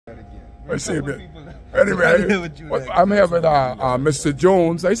I see him. Anyway, I'm here with Mr.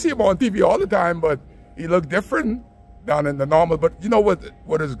 Jones. I see him on TV all the time, but he look different down in the normal. But you know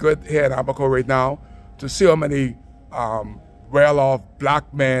what is good here in Abaco right now? To see how many well-off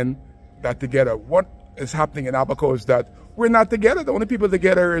black men that together. What is happening in Abaco is that we're not together. The only people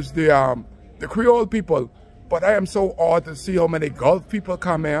together is the Creole people. But I am so awed to see how many Gulf people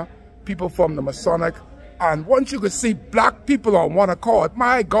come here, people from the Masonic. And once you could see black people on one accord,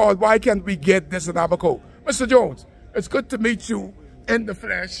 my God, why can't we get this in Abaco? Mr. Jones, it's good to meet you in the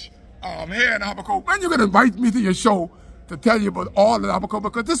flesh here in Abaco. When you going to invite me to your show to tell you about all in Abaco?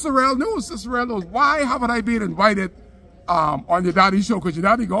 Because this is real news. This is real news. Why haven't I been invited on your daddy's show? Because your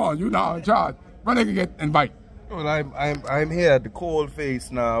daddy gone. You're now in charge. When I can get invited? Well, I'm here at the Cold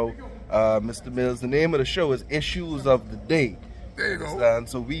Face now, Mr. Mills. The name of the show is Issues of the Day. There you go. And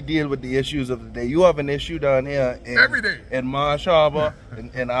so we deal with the issues of the day. You have an issue down here every day in Marsh Harbor,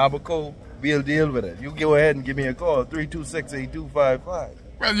 in Abaco. We'll deal with it. You go ahead and give me a call, 326-8255.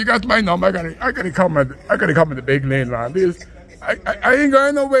 Well, you got my number. I gotta come in the big lane, man. I ain't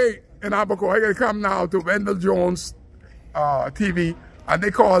going no way in Abaco. I gotta come now to Wendell Jones TV, and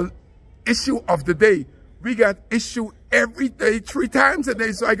they call Issue of the Day. We got issue every day, 3 times a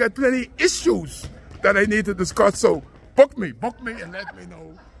day. So I got plenty issues that I need to discuss. So book me and let me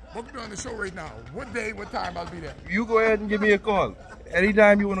know. Book me on the show right now. What day, what time, I'll be there. You go ahead and give me a call.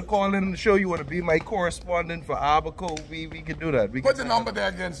 Anytime you want to call in the show, you want to be my correspondent for Abaco, we can do that. Put the number there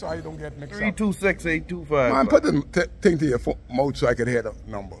again so I don't get mixed up. 326-8255. Man, put the thing to your mouth so I can hear the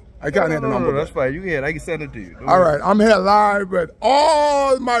number. I can't hear the number. No, that's fine. You can hear it. I can send it to you. All right, I'm here live with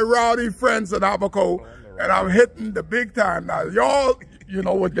all my rowdy friends in Abaco, and I'm hitting the big time now. Y'all, you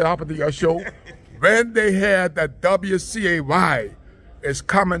know what can happen to your show? When they hear that WCAY is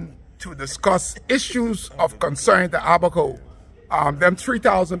coming to discuss issues of concern to Abaco, them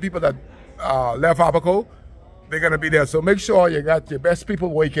 3,000 people that left Abaco, they're going to be there. So make sure you got your best people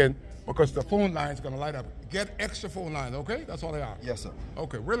waking, because the phone line is going to light up. Get extra phone lines, okay? That's all they are. Yes, sir.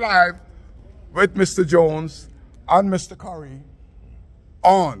 Okay, we're live with Mr. Jones and Mr. Curry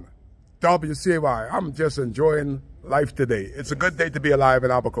on WCAY. I'm just enjoying life today. It's a good day to be alive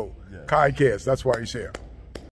in Abaco. Yeah. Kai cares. That's why he's here.